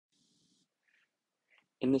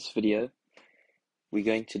In this video, we're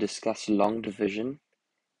going to discuss long division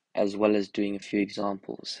as well as doing a few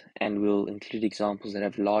examples, and we'll include examples that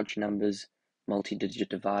have large numbers,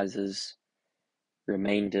 multi-digit divisors,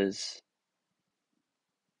 remainders,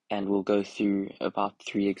 and we'll go through about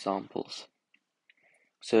 3 examples.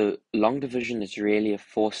 So long division is really a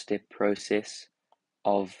 4-step process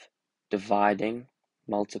of dividing,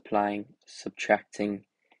 multiplying, subtracting,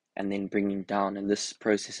 and then bringing down, and this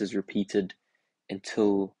process is repeated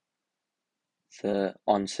until the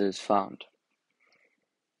answer is found.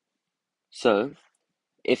 So,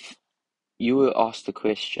 if you were asked the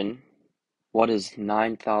question, what is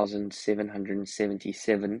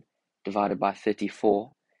 9,777 divided by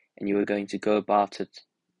 34, and you were going to go about it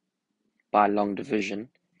by long division,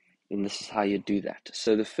 then this is how you do that.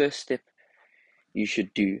 So the first step you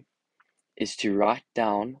should do is to write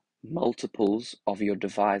down multiples of your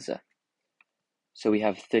divisor. So we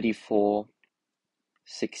have 34,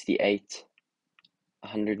 68,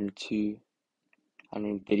 102,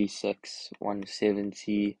 136,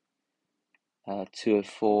 170,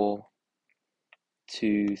 204,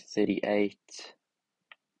 238,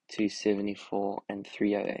 274, and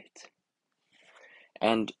 308.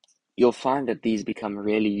 And you'll find that these become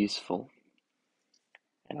really useful,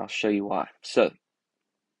 and I'll show you why. So,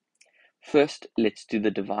 first, let's do the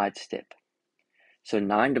divide step. So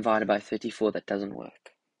 9 divided by 34, that doesn't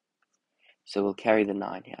work. So we'll carry the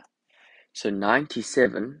 9 here. So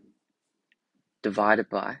 97 divided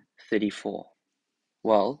by 34.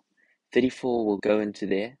 Well, 34 will go into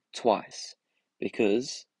there twice,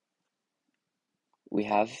 because we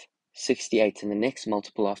have 68, and the next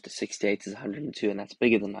multiple after 68 is 102, and that's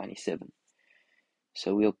bigger than 97.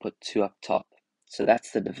 So we'll put 2 up top. So that's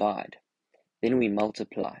the divide. Then we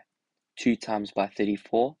multiply. 2 times by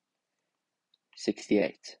 34,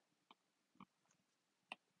 68.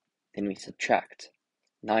 Then we subtract.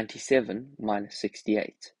 97 minus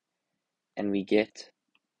 68. And we get,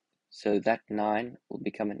 so that 9 will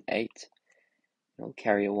become an 8. It will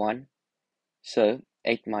carry a 1. So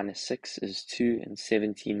 8 minus 6 is 2, and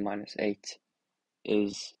 17 minus 8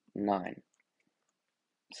 is 9.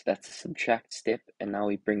 So that's a subtract step, and now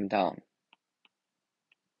we bring down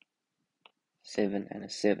 7 and a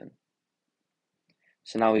 7.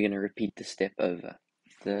 So now we're going to repeat the step over,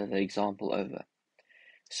 the example over.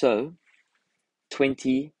 So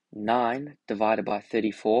 29 divided by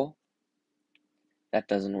 34, that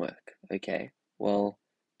doesn't work. Okay, well,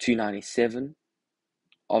 297,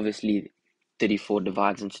 obviously 34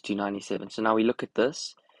 divides into 297. So now we look at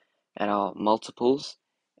this, at our multiples,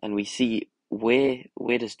 and we see where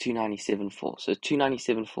does 297 fall. So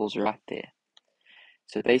 297 falls right there.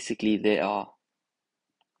 So basically there are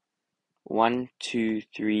 1, 2,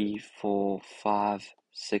 3, 4, 5,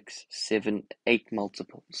 6, 7, 8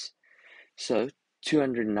 multiples. So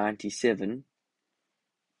 297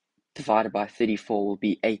 divided by 34 will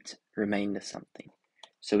be 8 remainder something.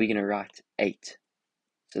 So we're going to write 8.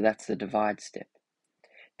 So that's the divide step.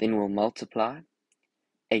 Then we'll multiply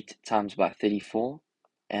 8 times by 34,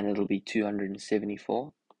 and it'll be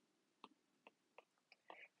 274.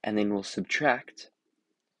 And then we'll subtract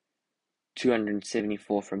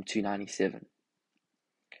 274 from 297.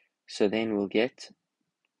 So then we'll get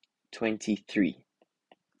 23.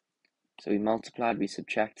 So we multiplied, we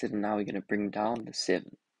subtracted, and now we're going to bring down the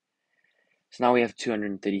 7. So now we have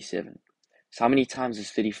 237. So how many times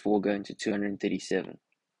does 34 go into 237?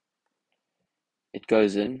 It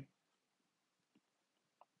goes in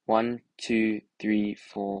 1, 2, 3,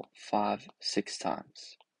 4, 5, 6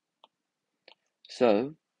 times.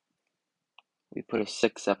 So we put a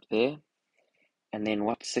 6 up there, and then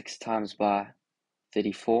what's 6 times by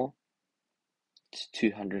 34? It's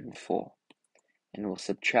 204. And we'll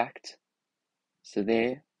subtract. So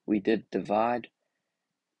there we did divide,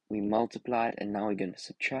 we multiplied, and now we're going to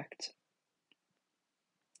subtract.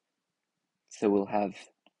 So we'll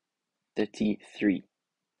have 33.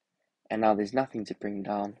 And now there's nothing to bring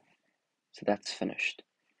down, so that's finished.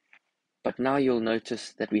 But now you'll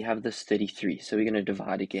notice that we have this 33, so we're going to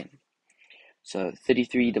divide again. So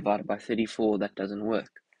 33 divided by 34, that doesn't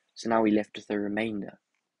work. So now we're left with a remainder.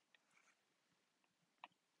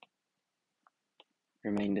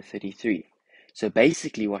 Remainder 33. So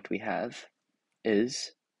basically what we have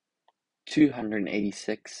is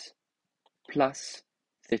 286 plus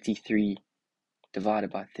 33 divided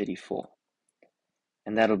by 34.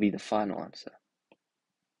 And that'll be the final answer.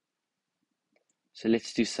 So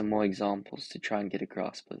let's do some more examples to try and get a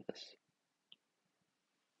grasp of this.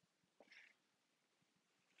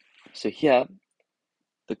 So here,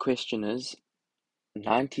 the question is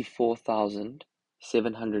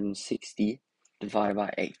 94,760 divided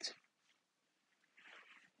by 8.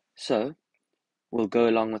 So we'll go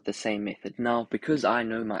along with the same method. Now, because I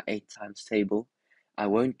know my 8 times table, I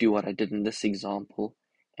won't do what I did in this example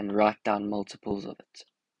and write down multiples of it.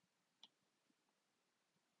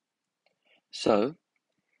 So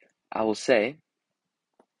I will say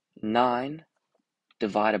 9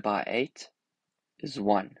 divided by 8 is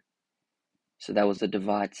 1. So that was the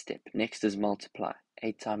divide step. Next is multiply.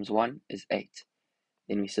 8 times 1 is 8.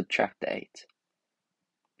 Then we subtract the 8.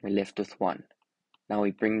 We're left with 1. Now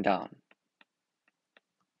we bring down.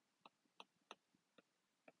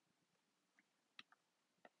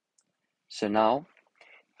 So now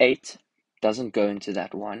 8 doesn't go into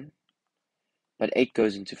that 1, but 8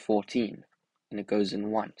 goes into 14, and it goes in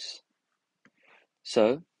once.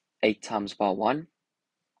 So 8 times by 1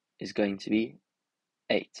 is going to be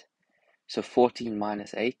 8. So 14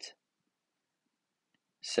 minus 8,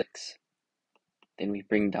 6. Then we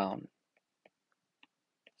bring down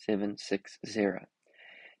 7, 6, 0.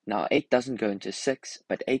 Now 8 doesn't go into 6,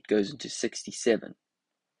 but 8 goes into 67.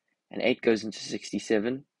 And 8 goes into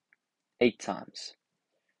 67 8 times.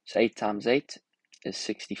 So 8 times 8 is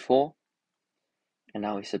 64. And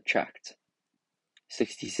now we subtract.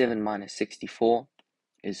 67 minus 64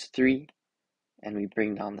 is 3. And we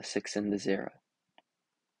bring down the 6 and the 0.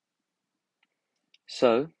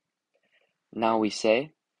 So now we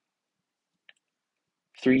say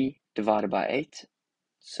 3 divided by 8.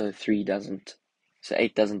 So 8 doesn't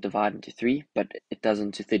divide into 3, but it does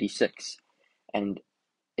into 36. And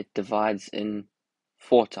it divides in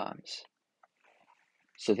 4 times.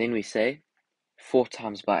 So then we say 4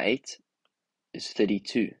 times by 8 is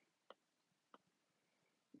 32.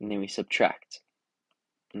 And then we subtract.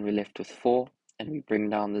 And we're left with 4, and we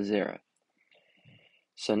bring down the 0.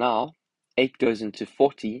 So now 8 goes into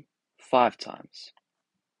 40 5 times.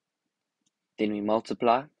 Then we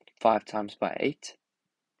multiply. 5 times by 8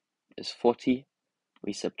 is 40.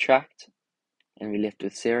 We subtract, and we're left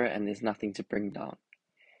with 0, and there's nothing to bring down.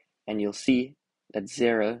 And you'll see that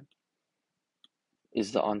 0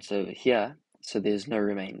 is the answer over here, so there's no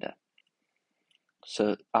remainder.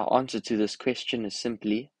 So our answer to this question is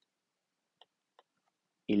simply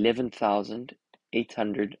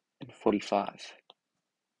 11,845.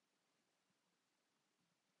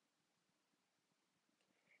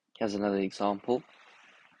 Here's another example.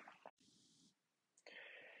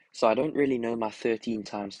 So I don't really know my 13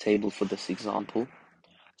 times table for this example,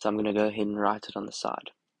 so I'm going to go ahead and write it on the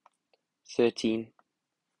side. 13,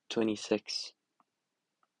 26,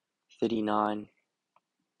 39,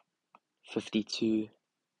 52,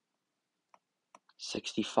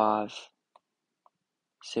 65,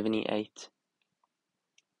 78,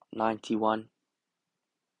 91,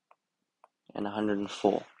 and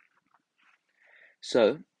 104.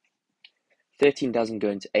 So 13 doesn't go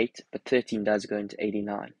into 8, but 13 does go into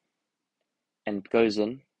 89. And it goes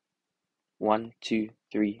in 1, 2,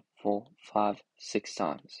 3, 4, 5, 6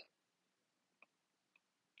 times.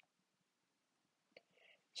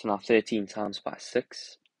 So now 13 times by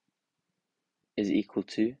 6 is equal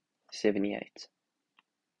to 78.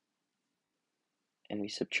 And we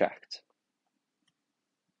subtract.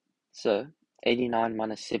 So 89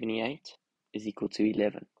 minus 78 is equal to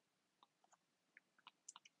 11.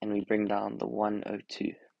 And we bring down the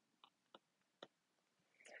 102.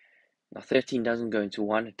 Now 13 doesn't go into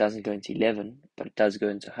 1, it doesn't go into 11, but it does go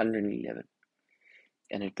into 111.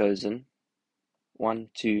 And it goes in 1,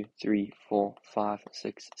 2, 3, 4, 5,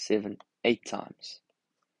 6, 7, 8 times.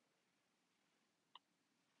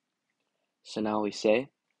 So now we say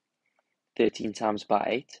 13 times by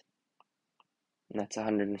 8, and that's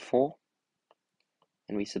 104.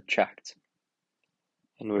 And we subtract.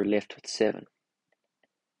 And we're left with 7.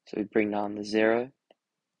 So we bring down the 0,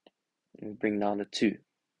 and we bring down the 2.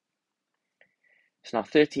 So now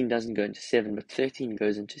 13 doesn't go into 7, but 13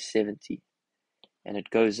 goes into 70. And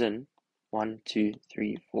it goes in 1, 2,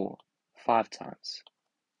 3, 4, 5 times.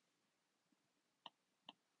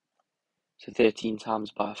 So 13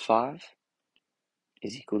 times by 5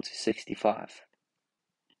 is equal to 65.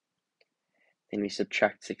 Then we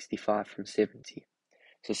subtract 65 from 70.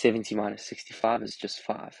 So 70 minus 65 is just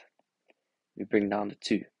 5. We bring down the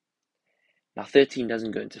 2. Now 13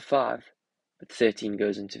 doesn't go into 5, but 13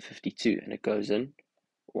 goes into 52, and it goes in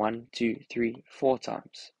 1, 2, 3, 4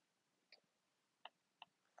 times.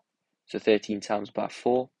 So 13 times by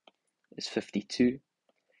 4 is 52,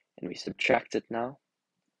 and we subtract it now,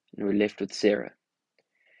 and we're left with 0.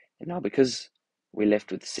 And now because we're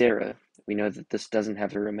left with 0, we know that this doesn't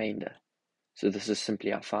have a remainder. So this is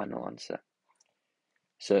simply our final answer.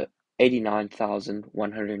 So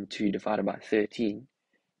 89,102 divided by 13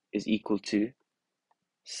 is equal to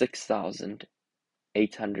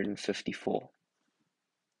 6,854.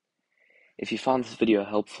 If you found this video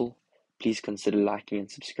helpful, please consider liking and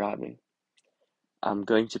subscribing. I'm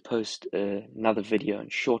going to post another video in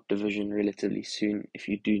short division relatively soon if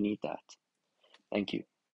you do need that. Thank you.